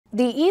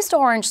The East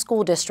Orange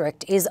School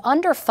District is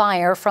under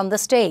fire from the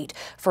state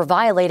for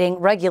violating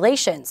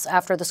regulations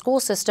after the school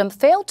system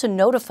failed to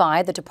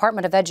notify the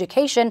Department of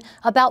Education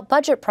about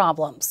budget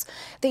problems.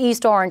 The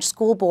East Orange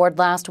School Board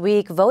last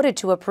week voted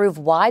to approve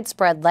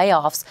widespread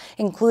layoffs,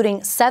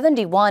 including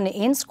 71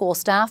 in-school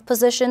staff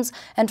positions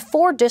and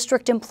 4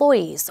 district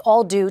employees,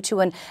 all due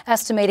to an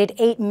estimated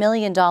 $8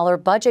 million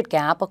budget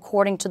gap,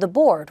 according to the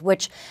board,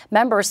 which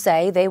members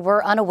say they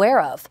were unaware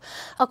of.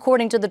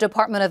 According to the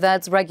Department of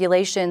Ed's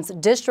regulations,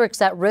 districts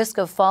at risk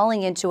of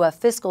falling into a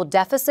fiscal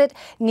deficit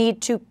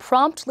need to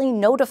promptly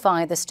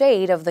notify the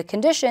state of the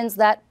conditions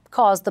that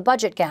caused the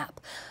budget gap.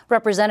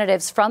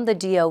 Representatives from the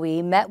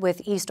DOE met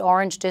with East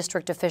Orange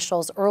District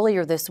officials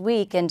earlier this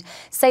week and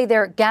say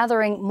they're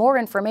gathering more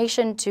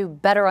information to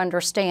better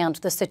understand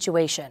the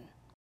situation.